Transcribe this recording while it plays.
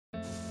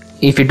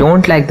if you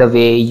don't like the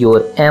way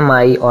your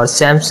MI or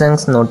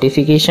Samsung's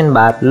notification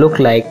bar look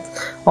like,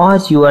 or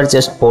you are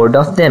just bored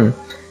of them,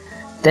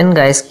 then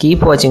guys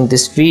keep watching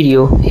this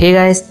video. Hey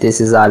guys, this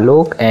is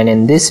Alok, and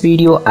in this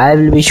video I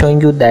will be showing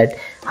you that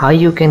how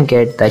you can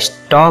get the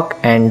stock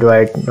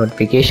Android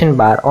notification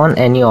bar on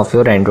any of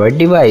your Android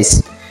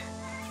device.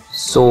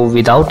 So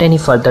without any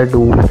further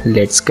ado,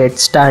 let's get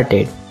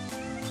started.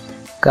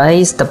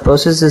 Guys, the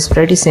process is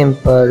pretty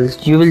simple.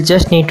 You will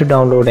just need to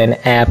download an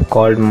app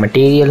called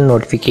Material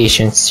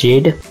Notification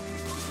Shade.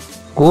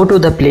 Go to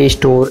the Play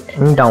Store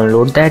and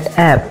download that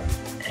app.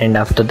 And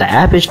after the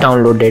app is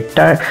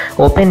downloaded,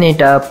 open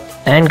it up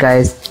and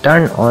guys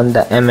turn on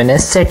the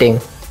MNS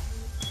setting.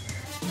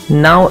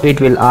 Now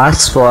it will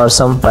ask for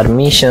some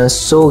permissions,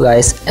 so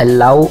guys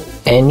allow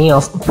any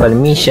of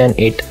permission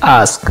it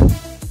asks.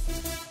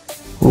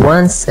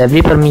 Once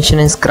every permission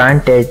is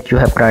granted, you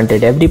have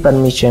granted every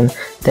permission,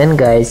 then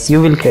guys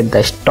you will get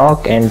the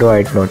stock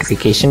Android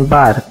notification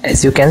bar.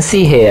 As you can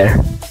see here,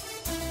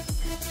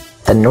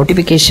 the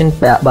notification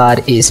bar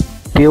is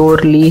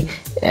purely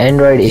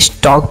Android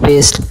stock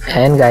based,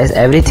 and guys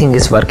everything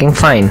is working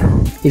fine.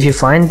 If you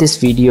find this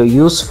video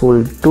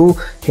useful, do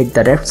hit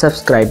the red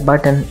subscribe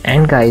button,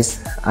 and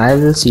guys I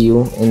will see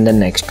you in the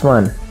next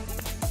one.